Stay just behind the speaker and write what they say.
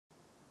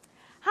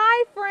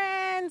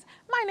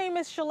My name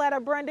is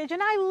Sheletta Brundidge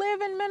and I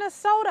live in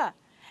Minnesota.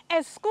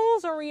 As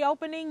schools are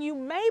reopening, you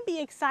may be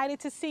excited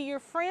to see your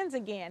friends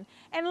again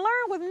and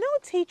learn with new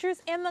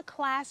teachers in the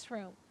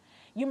classroom.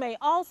 You may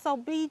also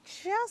be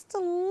just a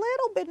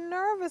little bit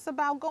nervous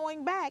about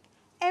going back,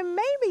 and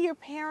maybe your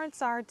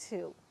parents are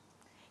too.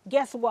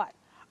 Guess what?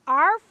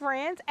 Our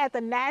friends at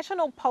the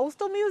National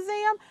Postal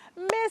Museum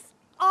miss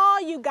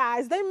all you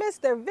guys. They miss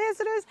their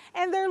visitors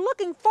and they're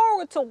looking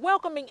forward to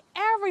welcoming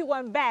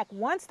everyone back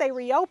once they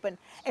reopen,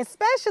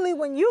 especially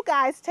when you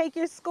guys take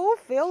your school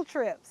field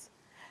trips.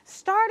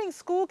 Starting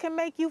school can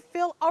make you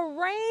feel a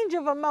range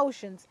of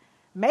emotions.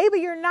 Maybe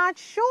you're not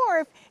sure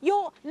if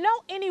you'll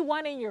know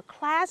anyone in your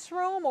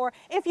classroom or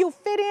if you'll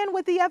fit in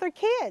with the other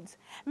kids.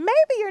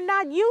 Maybe you're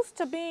not used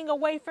to being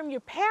away from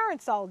your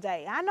parents all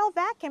day. I know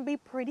that can be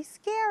pretty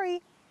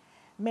scary.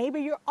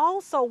 Maybe you're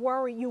also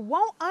worried you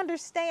won't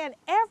understand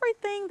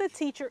everything the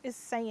teacher is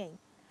saying.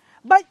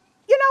 But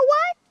you know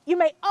what? You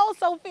may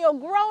also feel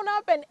grown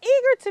up and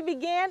eager to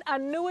begin a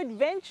new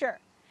adventure.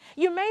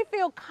 You may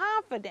feel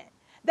confident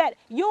that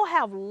you'll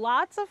have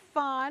lots of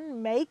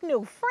fun, make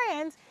new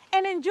friends,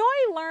 and enjoy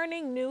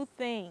learning new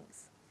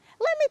things.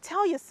 Let me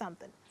tell you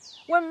something.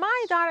 When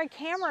my daughter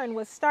Cameron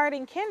was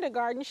starting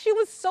kindergarten, she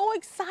was so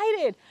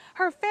excited.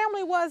 Her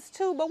family was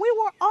too, but we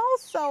were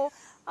also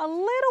a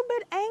little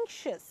bit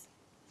anxious.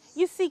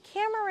 You see,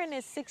 Cameron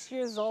is 6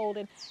 years old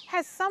and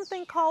has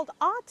something called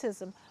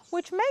autism,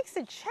 which makes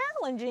it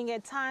challenging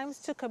at times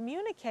to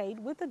communicate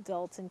with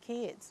adults and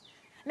kids.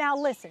 Now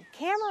listen,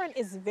 Cameron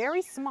is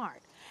very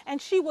smart,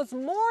 and she was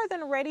more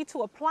than ready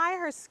to apply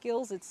her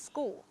skills at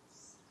school.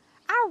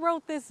 I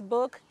wrote this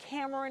book,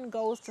 Cameron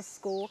Goes to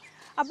School,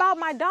 about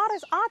my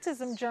daughter's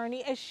autism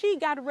journey as she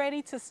got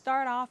ready to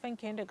start off in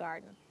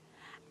kindergarten.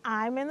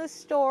 I'm in the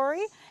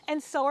story,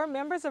 and so are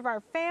members of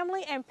our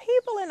family and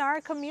people in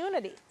our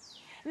community.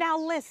 Now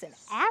listen,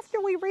 after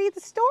we read the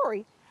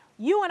story,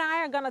 you and I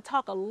are going to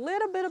talk a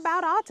little bit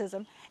about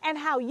autism and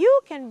how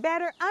you can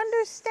better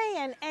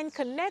understand and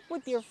connect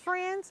with your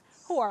friends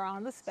who are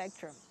on the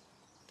spectrum.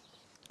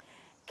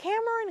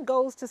 Cameron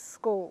Goes to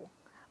School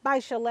by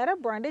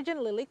Sheletta Brundidge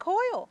and Lily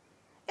Coyle.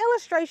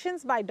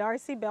 Illustrations by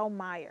Darcy Bell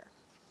Meyer.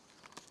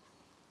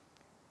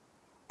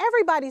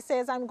 Everybody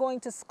says I'm going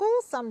to school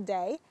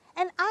someday,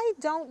 and I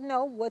don't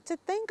know what to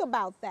think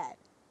about that.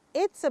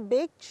 It's a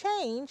big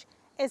change,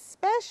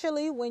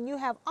 especially when you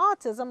have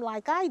autism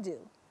like I do.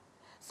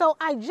 So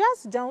I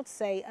just don't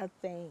say a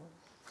thing.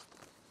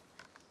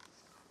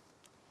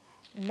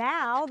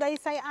 Now they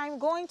say I'm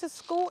going to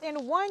school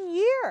in 1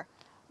 year.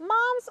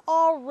 Mom's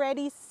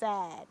already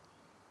sad.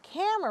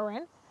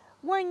 Cameron,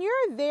 when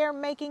you're there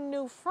making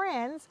new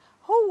friends,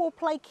 who will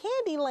play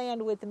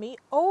Candyland with me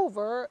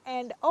over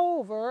and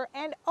over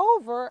and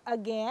over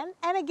again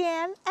and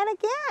again and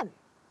again?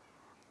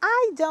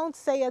 I don't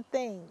say a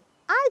thing.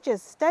 I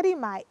just study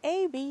my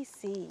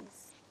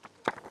ABCs.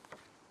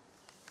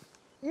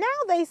 Now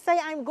they say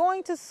I'm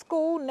going to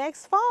school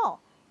next fall.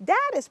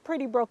 Dad is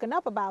pretty broken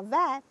up about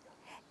that.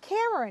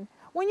 Cameron,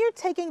 when you're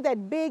taking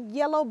that big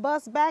yellow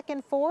bus back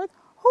and forth,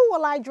 who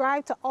will I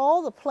drive to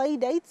all the play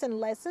dates and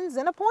lessons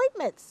and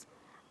appointments?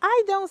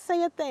 I don't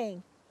say a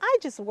thing. I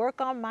just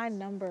work on my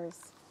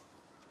numbers.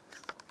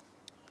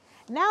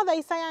 Now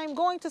they say I'm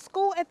going to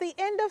school at the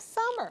end of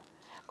summer.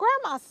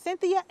 Grandma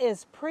Cynthia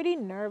is pretty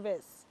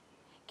nervous.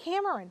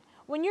 Cameron,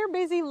 when you're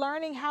busy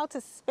learning how to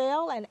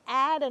spell and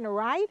add and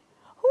write,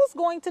 who's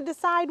going to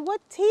decide what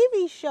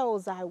TV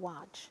shows I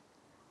watch?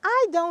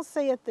 I don't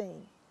say a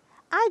thing.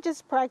 I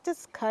just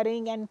practice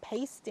cutting and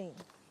pasting.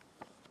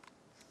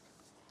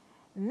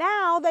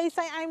 Now they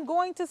say I'm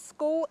going to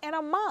school in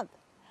a month.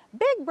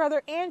 Big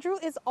brother Andrew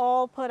is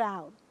all put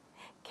out.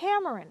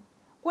 Cameron,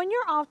 when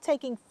you're off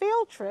taking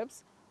field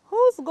trips,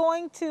 who's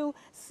going to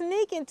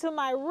sneak into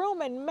my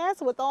room and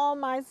mess with all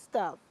my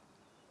stuff?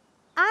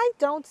 I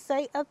don't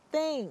say a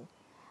thing.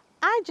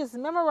 I just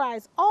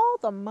memorize all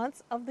the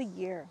months of the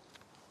year.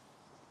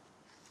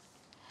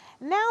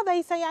 Now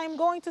they say I'm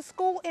going to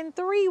school in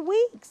 3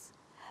 weeks.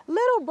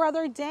 Little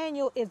brother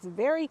Daniel is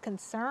very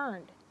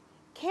concerned.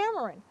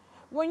 Cameron,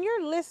 when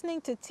you're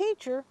listening to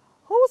teacher,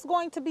 who's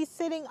going to be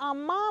sitting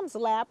on mom's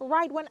lap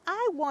right when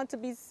I want to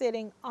be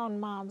sitting on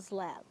mom's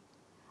lap?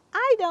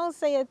 I don't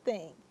say a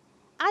thing.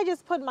 I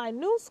just put my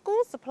new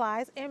school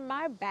supplies in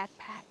my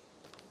backpack.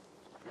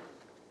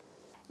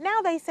 Now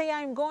they say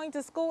I'm going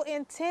to school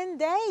in 10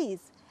 days.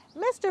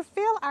 Mr.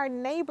 Phil, our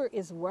neighbor,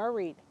 is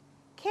worried.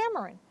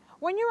 Cameron,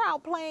 when you're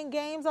out playing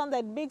games on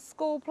that big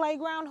school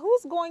playground,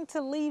 who's going to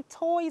leave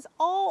toys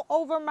all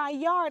over my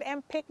yard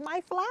and pick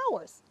my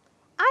flowers?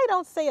 I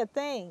don't say a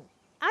thing.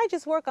 I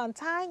just work on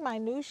tying my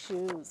new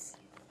shoes.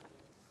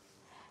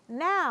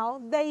 Now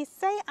they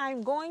say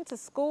I'm going to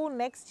school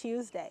next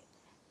Tuesday.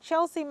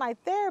 Chelsea, my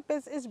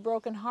therapist, is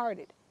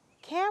brokenhearted.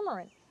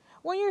 Cameron,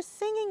 when you're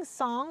singing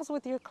songs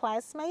with your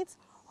classmates,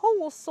 who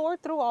will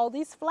sort through all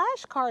these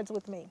flashcards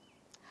with me?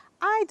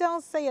 I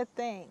don't say a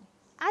thing.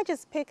 I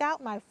just pick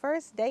out my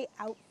first day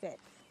outfit.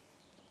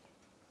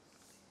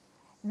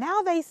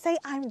 Now they say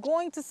I'm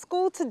going to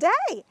school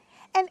today,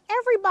 and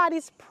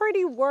everybody's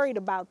pretty worried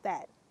about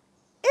that.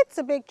 It's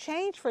a big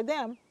change for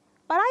them,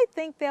 but I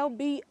think they'll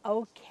be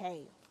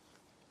okay.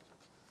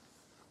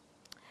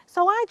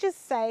 So I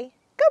just say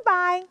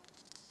goodbye.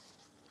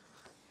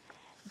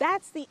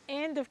 That's the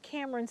end of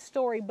Cameron's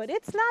story, but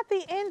it's not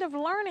the end of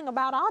learning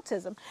about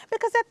autism,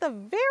 because at the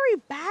very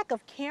back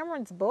of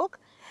Cameron's book,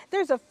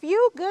 there's a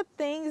few good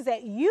things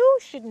that you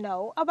should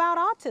know about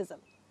autism.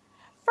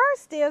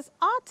 First is,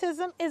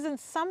 autism isn't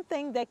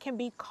something that can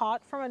be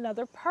caught from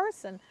another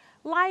person,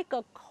 like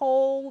a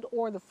cold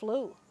or the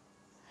flu.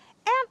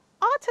 And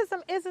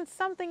autism isn't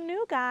something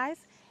new,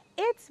 guys.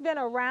 It's been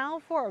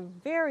around for a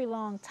very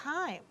long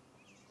time.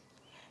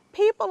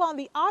 People on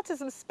the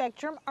autism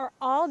spectrum are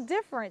all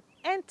different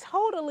and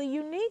totally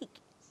unique.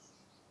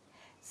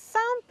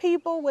 Some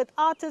people with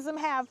autism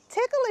have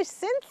ticklish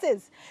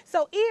senses,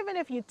 so even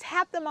if you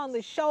tap them on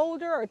the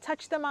shoulder or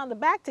touch them on the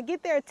back to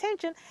get their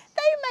attention,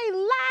 they may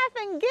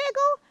laugh and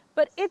giggle,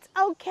 but it's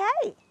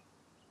okay.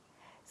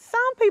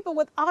 Some people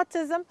with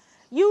autism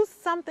use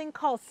something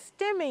called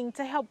stimming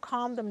to help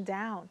calm them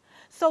down.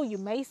 So you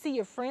may see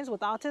your friends with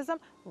autism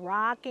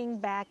rocking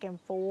back and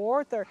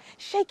forth or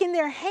shaking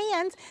their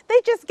hands. They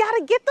just got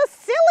to get the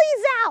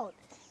sillies out.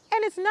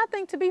 And it's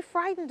nothing to be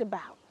frightened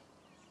about.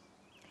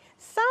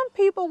 Some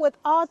people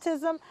with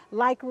autism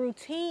like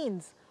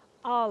routines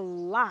a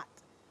lot.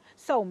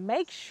 So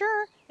make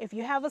sure if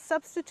you have a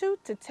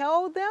substitute to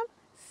tell them,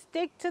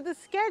 stick to the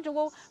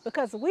schedule,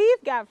 because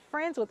we've got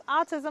friends with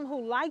autism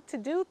who like to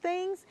do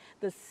things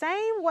the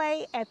same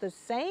way at the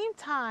same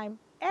time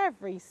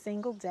every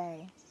single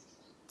day.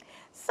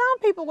 Some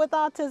people with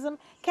autism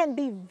can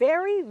be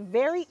very,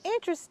 very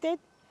interested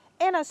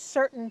in a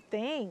certain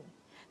thing.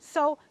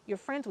 So your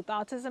friends with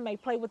autism may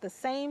play with the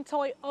same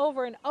toy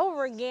over and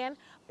over again,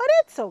 but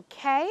it's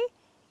okay.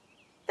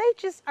 They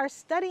just are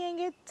studying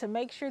it to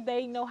make sure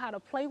they know how to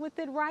play with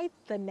it right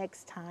the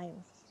next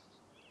time.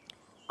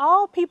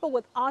 All people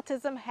with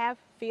autism have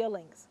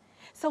feelings.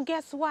 So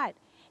guess what?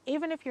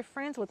 Even if your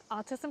friends with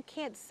autism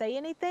can't say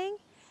anything,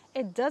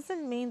 it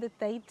doesn't mean that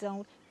they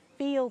don't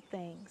feel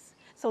things.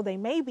 So they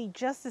may be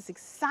just as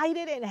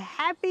excited and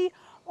happy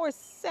or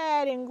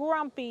sad and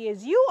grumpy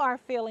as you are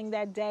feeling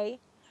that day,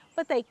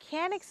 but they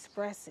can't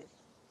express it.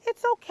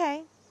 It's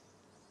okay.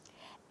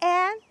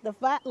 And the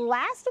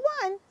last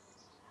one,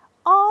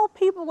 all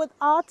people with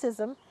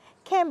autism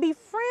can be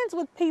friends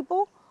with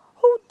people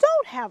who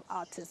don't have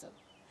autism.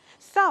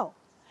 So,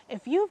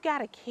 if you've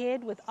got a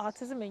kid with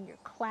autism in your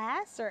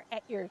class or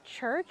at your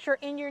church or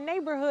in your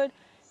neighborhood,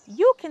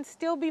 you can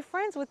still be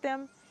friends with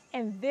them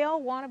and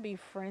they'll want to be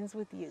friends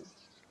with you.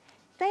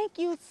 Thank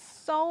you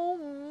so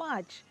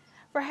much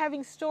for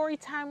having story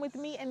time with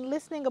me and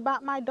listening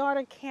about my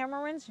daughter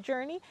Cameron's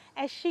journey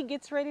as she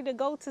gets ready to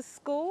go to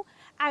school.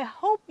 I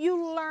hope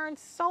you learned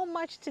so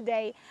much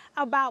today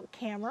about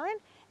Cameron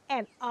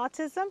and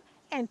autism,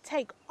 and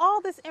take all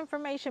this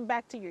information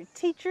back to your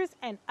teachers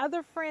and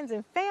other friends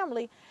and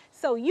family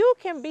so you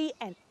can be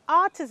an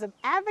autism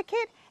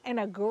advocate and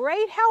a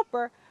great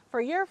helper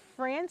for your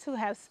friends who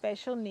have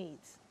special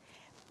needs.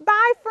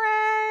 Bye,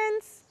 friends.